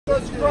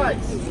Jesus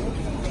Christ.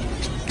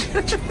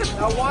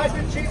 Now, why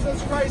did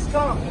Jesus Christ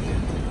come?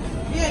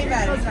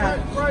 Jesus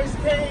Christ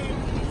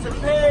came to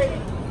pay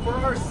for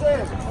our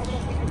sins.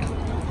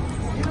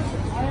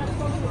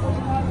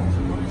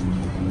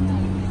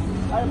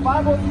 I have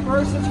Bible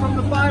verses from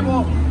the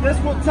Bible. This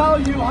will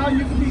tell you how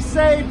you can be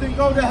saved and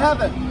go to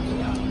heaven.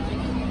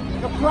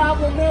 The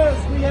problem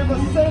is we have a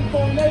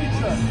sinful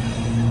nature.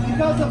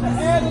 Because of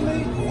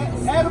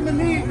Adam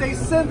and Eve, they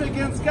sinned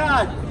against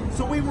God.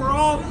 So we were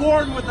all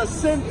born with a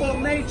sinful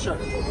nature.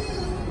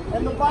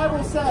 And the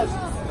Bible says,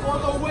 for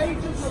the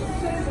wages of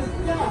sin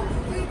is death,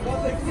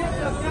 but the gift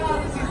of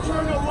God is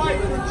eternal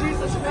life in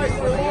Jesus Christ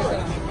our Lord.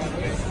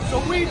 So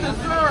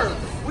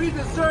we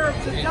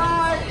deserve to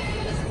die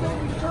and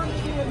spend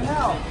eternity in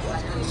hell.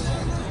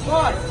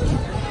 But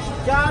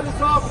God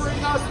is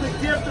offering us the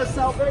gift of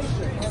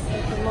salvation.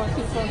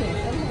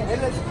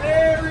 And it's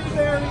very,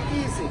 very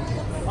easy.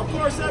 Of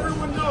course,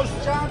 everyone knows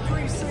John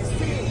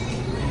 3:16.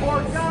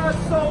 For God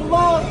so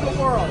loved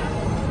the world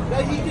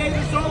that he gave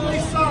his only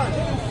Son,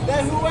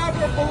 that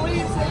whoever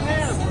believes in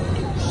him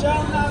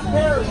shall not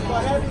perish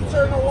but have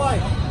eternal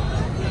life.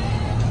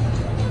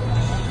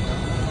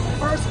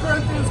 1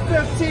 Corinthians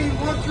 15,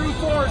 1 through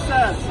 4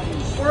 says,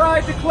 for I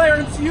declare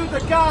unto you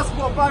the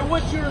gospel by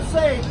which you are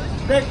saved,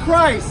 that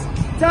Christ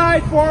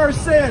died for our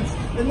sins,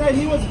 and that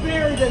he was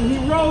buried, and he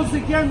rose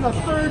again the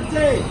third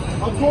day,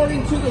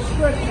 according to the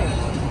Scriptures.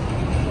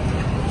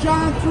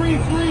 John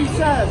 3:3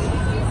 says,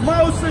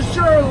 most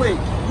assuredly,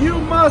 you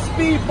must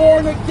be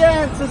born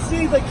again to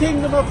see the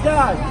kingdom of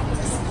God.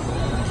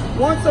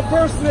 Once a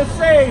person is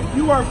saved,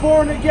 you are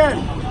born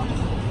again.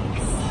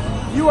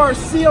 You are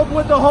sealed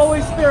with the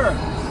Holy Spirit.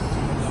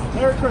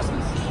 Merry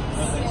Christmas.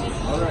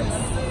 All right.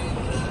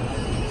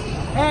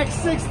 Acts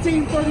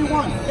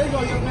 16:31. There you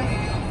go, young man.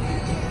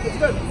 It's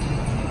good.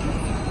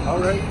 All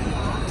right.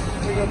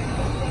 Here you go.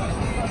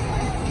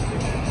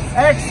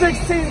 Acts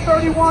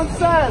 16:31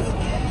 says,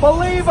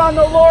 believe on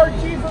the Lord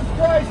Jesus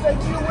Christ and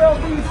you will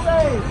be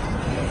saved.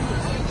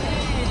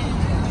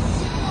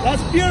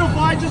 That's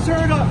beautiful. I just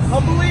heard a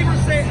believer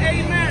say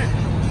amen.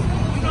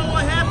 You know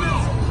what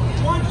happens?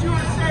 Once you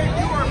are saved,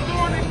 you are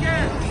born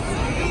again.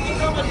 You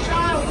become a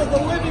child of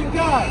the living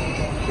God.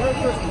 Merry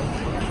Christmas.